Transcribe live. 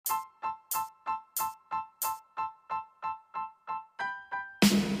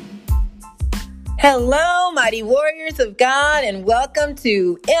Hello, mighty warriors of God, and welcome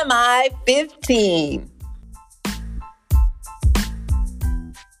to MI 15.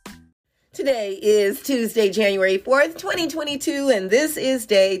 Today is Tuesday, January 4th, 2022, and this is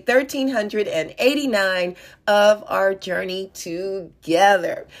day 1389 of our journey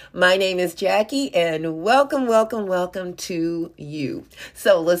together. My name is Jackie, and welcome to you.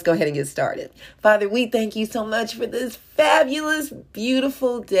 So let's go ahead and get started. Father, we thank you so much for this fabulous,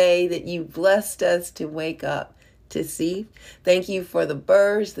 beautiful day that you blessed us to wake up to see. Thank you for the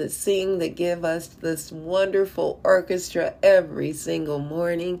birds that sing, that give us this wonderful orchestra every single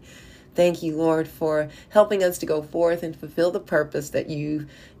morning. Thank you, Lord, for helping us to go forth and fulfill the purpose that you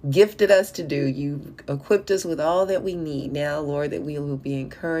gifted us to do. You equipped us with all that we need now, Lord, that we will be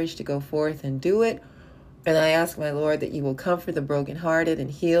encouraged to go forth and do it. And I ask, my Lord, that you will comfort the brokenhearted and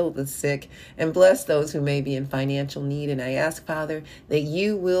heal the sick and bless those who may be in financial need. And I ask, Father, that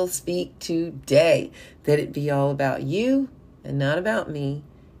you will speak today, that it be all about you and not about me.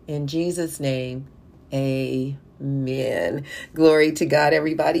 In Jesus' name, amen. Glory to God,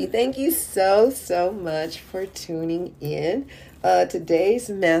 everybody. Thank you so much for tuning in. Today's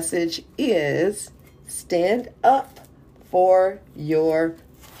message is stand up for your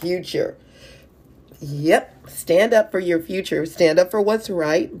future. Yep, stand up for your future. Stand up for what's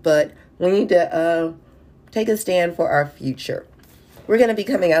right, but we need to take a stand for our future. We're going to be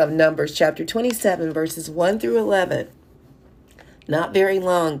coming out of Numbers chapter 27, verses 1 through 11. Not very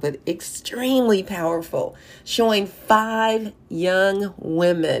long, but extremely powerful, showing 5 young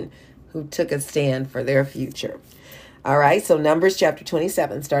women who took a stand for their future. All right, so Numbers chapter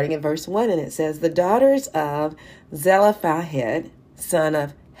 27, starting at verse 1, and it says, the daughters of Zelophehad, son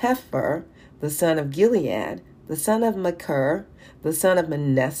of Hepher, the son of Gilead, the son of Machir, the son of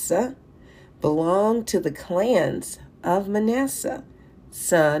Manasseh, belonged to the clans of Manasseh,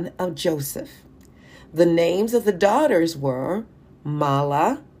 son of Joseph. The names of the daughters were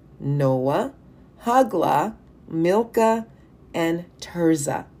Mahlah, Noah, Hoglah, Milcah, and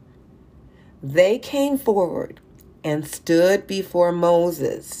Tirzah. They came forward and stood before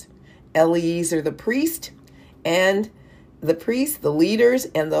Moses, Eleazar the priest, the leaders,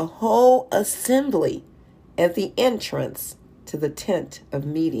 and the whole assembly at the entrance to the tent of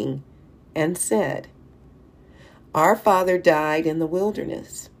meeting, and said, our father died in the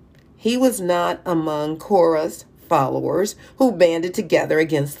wilderness. He was not among Korah's followers who banded together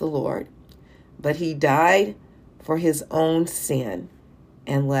against the Lord, but he died for his own sin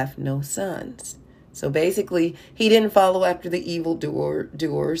and left no sons. So basically, he didn't follow after the evil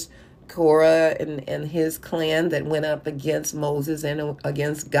doers, Korah and his clan that went up against Moses and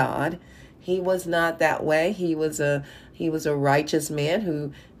against God. He was not that way. He was a righteous man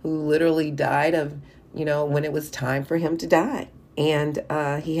who literally died of, when it was time for him to die. And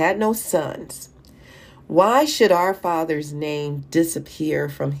he had no sons. Why should our father's name disappear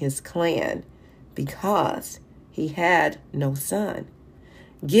from his clan? Because he had no son.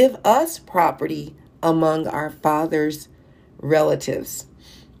 Give us property among our father's relatives.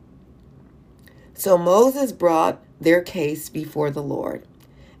 So Moses brought their case before the Lord.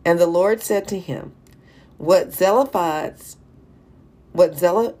 And the Lord said to him, what Zelophehad's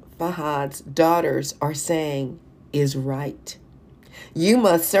daughters are saying is right. You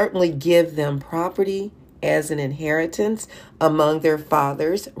must certainly give them property as an inheritance among their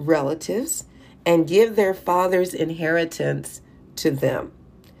father's relatives, and give their father's inheritance to them.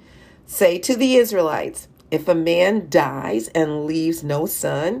 Say to the Israelites, if a man dies and leaves no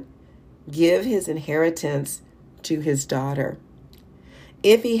son, give his inheritance to his daughter.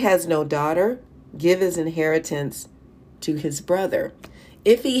 If he has no daughter, give his inheritance to his brother.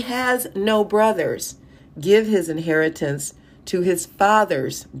 If he has no brothers, give his inheritance to his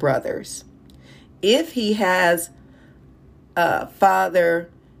father's brothers. If he has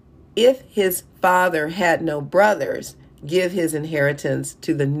if his father had no brothers, give his inheritance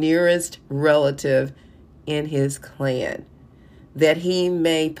to the nearest relative in his clan, that he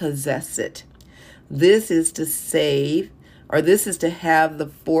may possess it. This is to have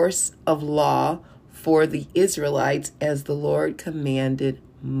the force of law for the Israelites as the Lord commanded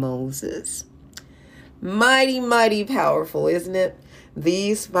Moses. Mighty powerful, isn't it?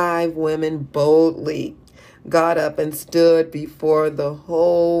 These 5 women boldly got up and stood before the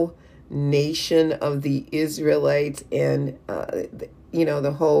whole nation of the Israelites and,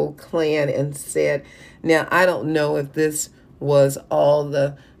 the whole clan, and said, now, I don't know if this was all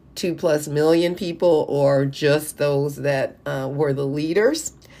the 2+ million people or just those that were the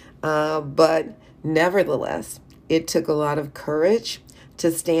leaders. But nevertheless, it took a lot of courage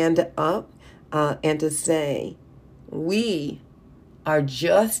to stand up and to say, we are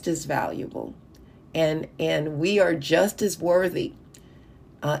just as valuable and we are just as worthy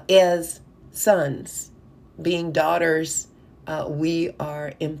as sons. Being daughters, we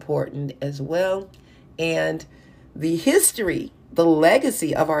are important as well. And the history, the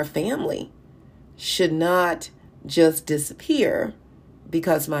legacy of our family should not just disappear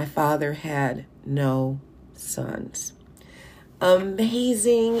because my father had no sons.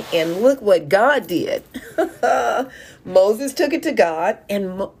 Amazing. And look what God did. Moses took it to God,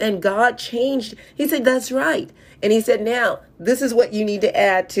 and God changed. He said, that's right. And he said, now, this is what you need to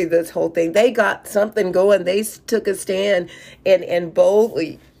add to this whole thing. They got something going. They took a stand and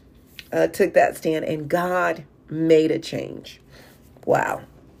boldly took that stand, and God made a change. Wow.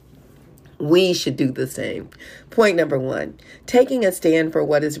 We should do the same. Point number 1, taking a stand for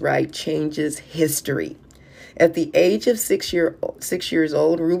what is right changes history. At the age of 6 years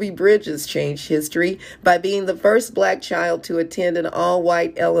old, Ruby Bridges changed history by being the first Black child to attend an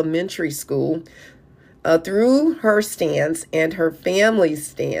all-white elementary school. Through her stance and her family's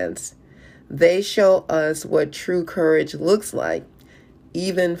stance, they show us what true courage looks like,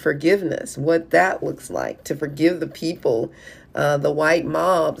 even forgiveness, what that looks like, to forgive the people, the white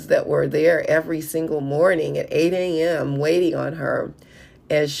mobs that were there every single morning at 8 a.m. waiting on her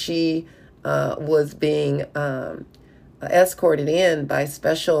as she was being escorted in by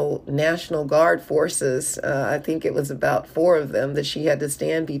special National Guard forces. I think it was about 4 of them that she had to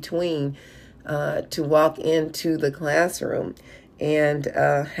stand between to walk into the classroom, and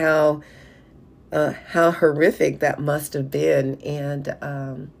how horrific that must have been.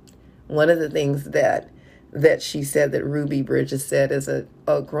 And one of the things that she said, that Ruby Bridges said as a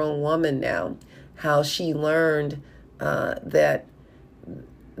grown woman now, how she learned that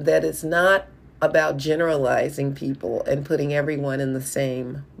it's not about generalizing people and putting everyone in the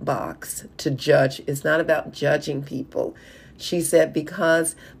same box to judge. It's not about judging people. She said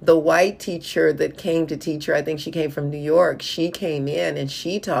because the white teacher that came to teach her, I think she came from New York, she came in and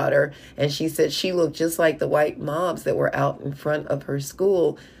she taught her, and she said she looked just like the white mobs that were out in front of her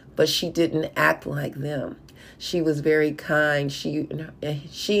school, but she didn't act like them. She was very kind. She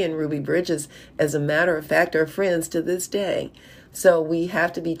and Ruby Bridges, as a matter of fact, are friends to this day. So we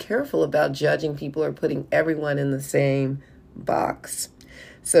have to be careful about judging people or putting everyone in the same box.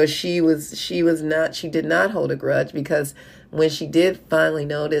 So she did not hold a grudge, because when she did finally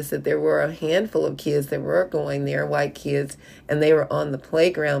notice that there were a handful of kids that were going there, white kids, and they were on the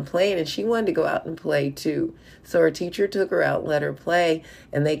playground playing, and she wanted to go out and play too. So her teacher took her out, let her play,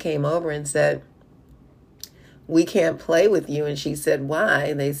 and they came over and said, "We can't play with you." And she said, "Why?"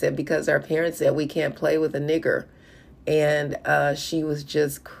 And they said, "Because our parents said we can't play with a nigger." And she was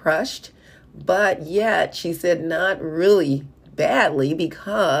just crushed. But yet, she said, not really badly,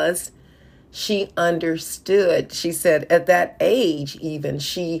 because she understood. She said at that age even,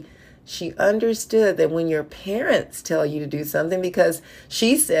 she understood that when your parents tell you to do something, because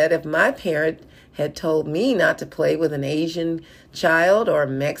she said, if my parent had told me not to play with an Asian child or a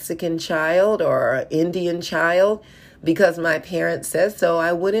Mexican child or an Indian child because my parents said so,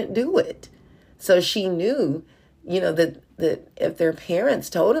 I wouldn't do it. So she knew, that if their parents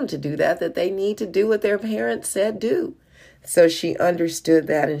told them to do that they need to do what their parents said do. So she understood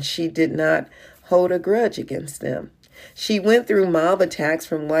that, and she did not hold a grudge against them. She went through mob attacks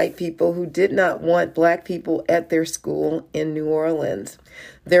from white people who did not want Black people at their school in New Orleans.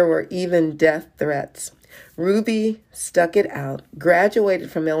 There were even death threats. Ruby stuck it out,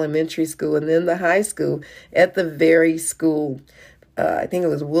 graduated from elementary school and then the high school at the very school. I think it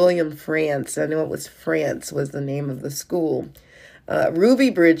was William France. I know it was France was the name of the school.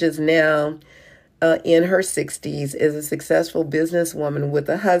 Ruby Bridges, now in her 60s, is a successful businesswoman with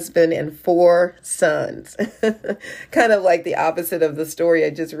a husband and 4 sons. Kind of like the opposite of the story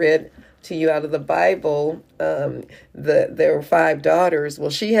I just read to you out of the Bible. There were 5 daughters. Well,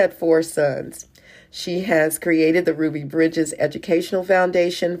 she had 4 sons. She has created the Ruby Bridges Educational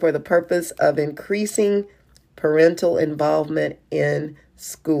Foundation for the purpose of increasing parental involvement in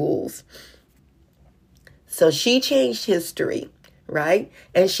schools. So she changed history, right?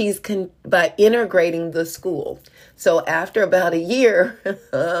 And she's by integrating the school. So after about a year,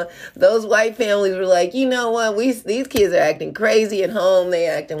 those white families were like, you know what? These kids are acting crazy at home. They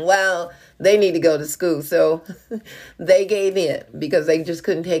acting wild. They need to go to school. So they gave in because they just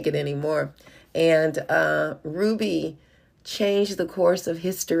couldn't take it anymore. And Ruby changed the course of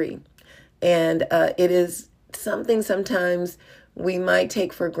history. And it is something sometimes we might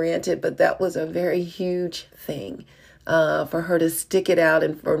take for granted, but that was a very huge thing for her to stick it out,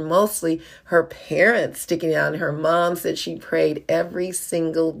 and for mostly her parents sticking it out. And her mom said she prayed every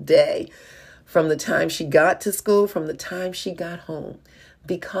single day from the time she got to school, from the time she got home,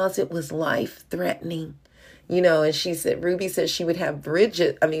 because it was life-threatening. And Ruby said she would have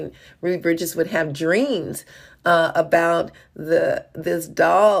Ruby Bridges would have dreams about this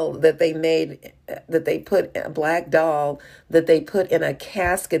doll that they made, that they put, a black doll that they put in a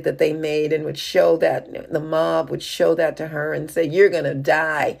casket that they made, and would show that, the mob would show that to her and say, "You're going to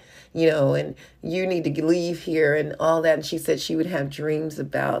die, and you need to leave here," and all that. And she said she would have dreams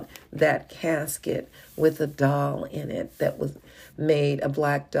about that casket with a doll in it that was made, a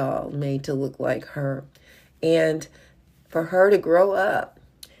black doll made to look like her. And for her to grow up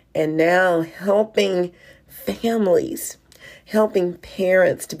and now helping families, helping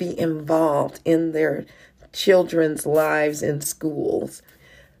parents to be involved in their children's lives in schools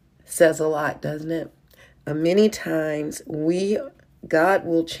says a lot, doesn't it? Many times God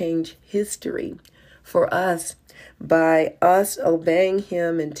will change history for us by us obeying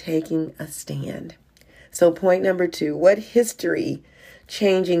him and taking a stand. So point number 2, what history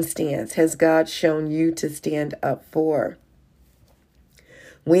changing stance has God shown you to stand up for?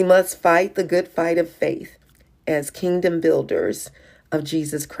 We must fight the good fight of faith as kingdom builders of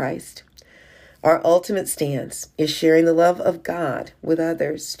Jesus Christ. Our ultimate stance is sharing the love of God with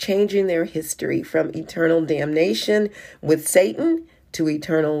others, changing their history from eternal damnation with Satan to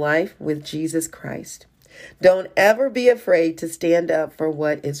eternal life with Jesus Christ. Don't ever be afraid to stand up for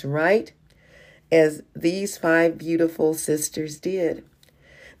what is right, as these 5 beautiful sisters did.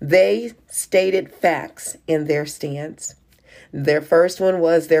 They stated facts in their stance. Their first one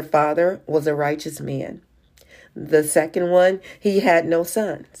was their father was a righteous man. The second one, he had no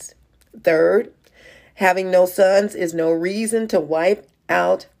sons. Third, having no sons is no reason to wipe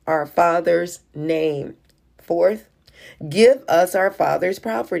out our father's name. Fourth, give us our father's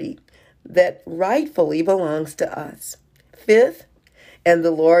property that rightfully belongs to us. Fifth, and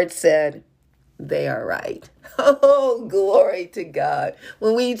the Lord said, they are right. Oh, glory to God.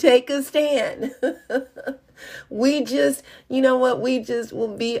 When we take a stand, we just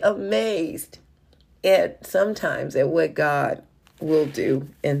will be amazed sometimes at what God will do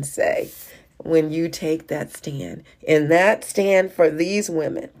and say when you take that stand. And that stand for these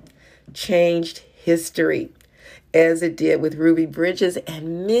women changed history, as it did with Ruby Bridges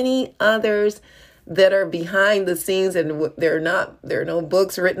and many others that are behind the scenes, and there are no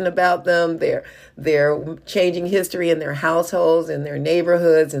books written about them. They're changing history in their households, in their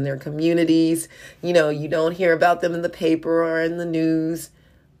neighborhoods, in their communities. You don't hear about them in the paper or in the news.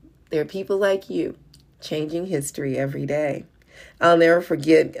 They're people like you changing history every day. I'll never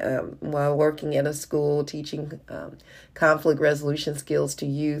forget while working at a school teaching conflict resolution skills to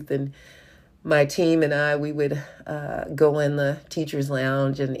youth, and my team and I, we would go in the teacher's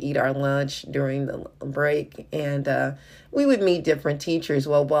lounge and eat our lunch during the break. And we would meet different teachers.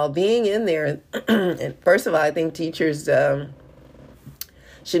 Well, while being in there, and first of all, I think teachers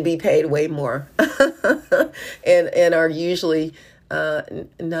should be paid way more and are usually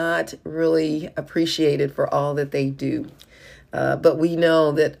not really appreciated for all that they do. But we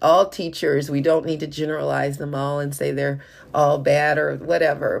know that all teachers, we don't need to generalize them all and say they're all bad or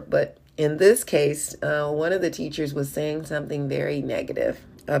whatever. But in this case, one of the teachers was saying something very negative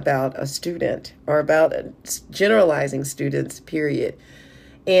about a student, or about generalizing students, period.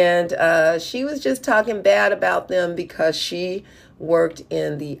 And she was just talking bad about them because she worked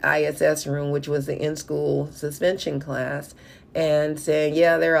in the ISS room, which was the in-school suspension class, and saying,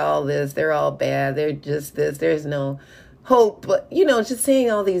 yeah, they're all this, they're all bad, they're just this, there's no hope. But, just saying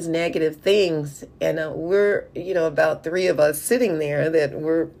all these negative things. And we're, about 3 of us sitting there that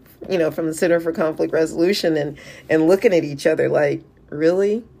were, from the Center for Conflict Resolution, and looking at each other like,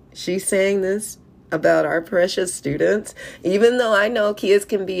 really? She's saying this about our precious students? Even though I know kids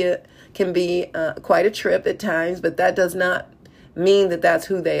can be quite a trip at times, but that does not mean that that's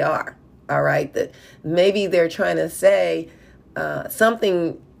who they are. All right, that maybe they're trying to say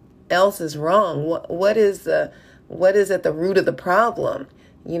something else is wrong. What is at the root of the problem?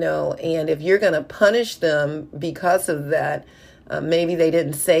 And if you're going to punish them because of that, maybe they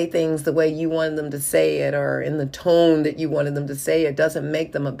didn't say things the way you wanted them to say it, or in the tone that you wanted them to say it, doesn't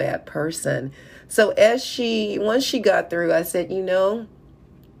make them a bad person. So once she got through, I said,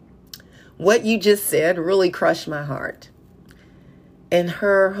 what you just said really crushed my heart. And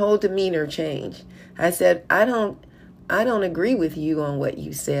her whole demeanor changed. I said, I don't agree with you on what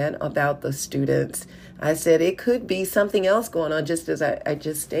you said about the students. I said, it could be something else going on, just as I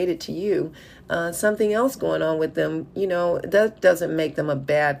just stated to you, something else going on with them. That doesn't make them a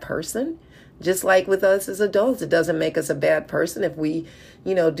bad person. Just like with us as adults, it doesn't make us a bad person if we,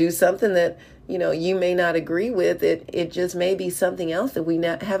 do something that, you may not agree with. It just may be something else that we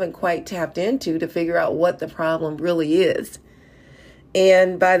haven't quite tapped into to figure out what the problem really is.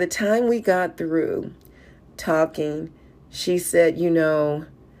 And by the time we got through talking, she said,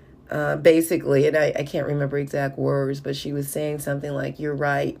 basically, and I can't remember exact words, but she was saying something like, you're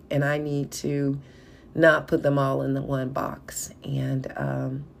right, and I need to not put them all in the one box.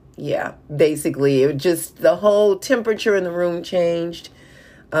 And basically, it just, the whole temperature in the room changed.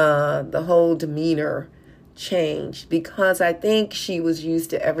 The whole demeanor changed, because I think she was used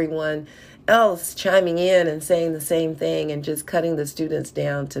to everyone else chiming in and saying the same thing and just cutting the students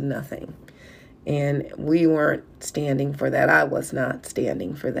down to nothing. And we weren't standing for that. I was not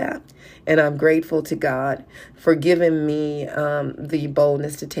standing for that. And I'm grateful to God for giving me the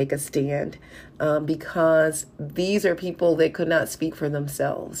boldness to take a stand, because these are people that could not speak for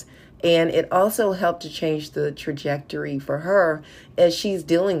themselves. And it also helped to change the trajectory for her as she's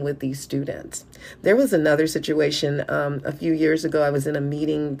dealing with these students. There was another situation a few years ago. I was in a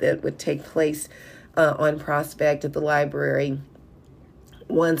meeting that would take place on Prospect at the library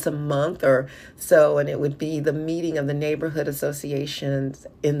once a month or so, and it would be the meeting of the neighborhood associations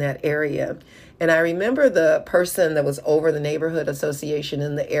in that area. And I remember the person that was over the neighborhood association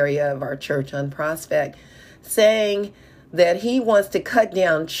in the area of our church on Prospect saying that he wants to cut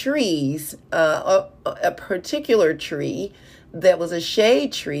down trees, a particular tree that was a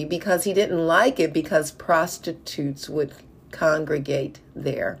shade tree, because he didn't like it because prostitutes would congregate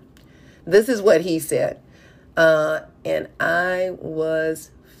there. This is what he said. And I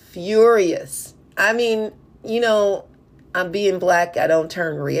was furious. I mean, I'm being black, I don't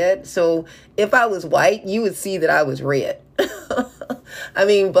turn red. So if I was white, you would see that I was red.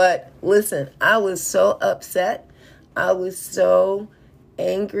 But listen, I was so upset. I was so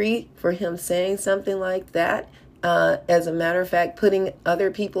angry for him saying something like that. As a matter of fact, putting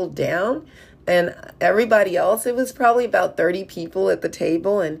other people down. And everybody else, it was probably about 30 people at the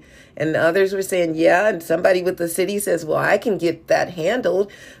table, and others were saying, yeah, and somebody with the city says, well, I can get that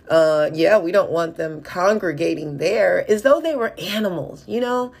handled. We don't want them congregating there, as though they were animals.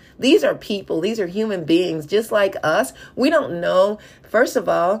 These are people, these are human beings just like us. We don't know. First of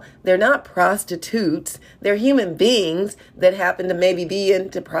all, they're not prostitutes. They're human beings that happen to maybe be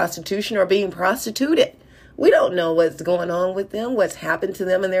into prostitution or being prostituted. We don't know what's going on with them, what's happened to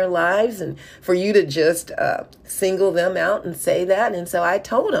them in their lives, and for you to just single them out and say that. And so I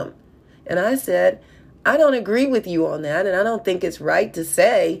told him, and I said, I don't agree with you on that, and I don't think it's right to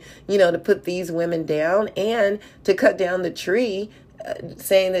say, to put these women down and to cut down the tree,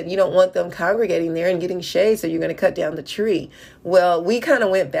 saying that you don't want them congregating there and getting shade, so you're going to cut down the tree. Well, we kind of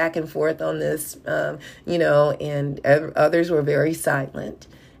went back and forth on this, and others were very silent.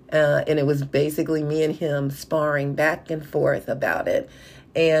 And it was basically me and him sparring back and forth about it.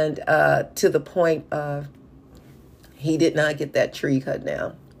 And to the point of he did not get that tree cut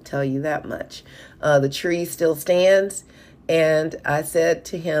down. I'll tell you that much. The tree still stands. And I said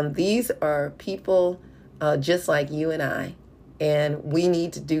to him, these are people just like you and I. And we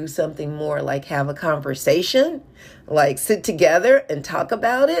need to do something more, like have a conversation, like sit together and talk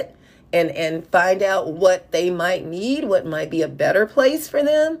about it. And find out what they might need, what might be a better place for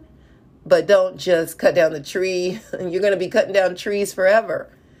them. But don't just cut down the tree. You're going to be cutting down trees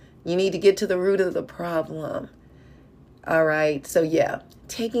forever. You need to get to the root of the problem. All right. So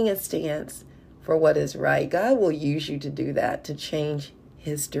taking a stance for what is right. God will use you to do that, to change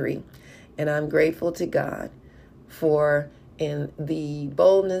history. And I'm grateful to God for in the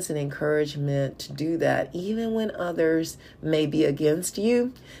boldness and encouragement to do that. Even when others may be against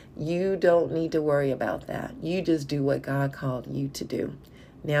you, you don't need to worry about that. You just do what God called you to do.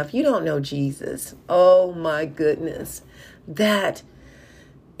 Now, if you don't know Jesus, oh my goodness, that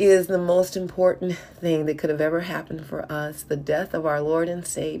is the most important thing that could have ever happened for us. The death of our Lord and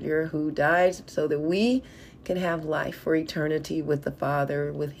Savior, who died so that we can have life for eternity with the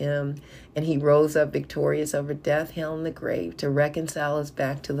Father, with him. And he rose up victorious over death, hell, and the grave to reconcile us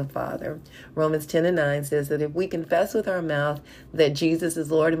back to the Father. Romans 10:9 says that if we confess with our mouth that Jesus is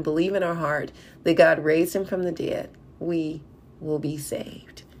Lord and believe in our heart that God raised him from the dead, we will be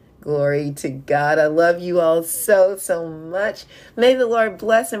saved. Glory to God. I love you all so, so much. May the Lord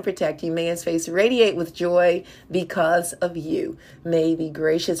bless and protect you. May his face radiate with joy because of you. May he be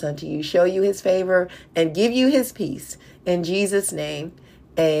gracious unto you, show you his favor, and give you his peace. In Jesus' name,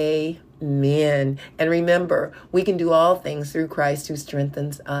 amen. And remember, we can do all things through Christ who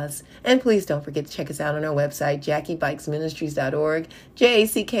strengthens us. And please don't forget to check us out on our website, JackieBuycksMinistries.org,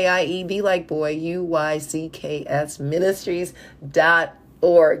 JACKIE, be like boy, UYCKS Ministries.org.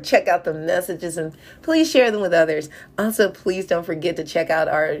 or check out the messages, and please share them with others. Also, please don't forget to check out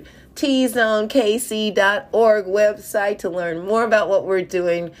our tzonekc.org website to learn more about what we're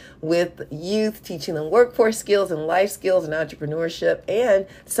doing with youth, teaching them workforce skills and life skills and entrepreneurship, and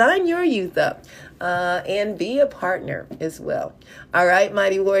sign your youth up and be a partner as well. All right,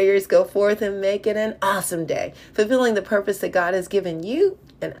 mighty warriors, go forth and make it an awesome day, fulfilling the purpose that God has given you,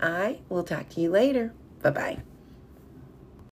 and I will talk to you later. Bye-bye.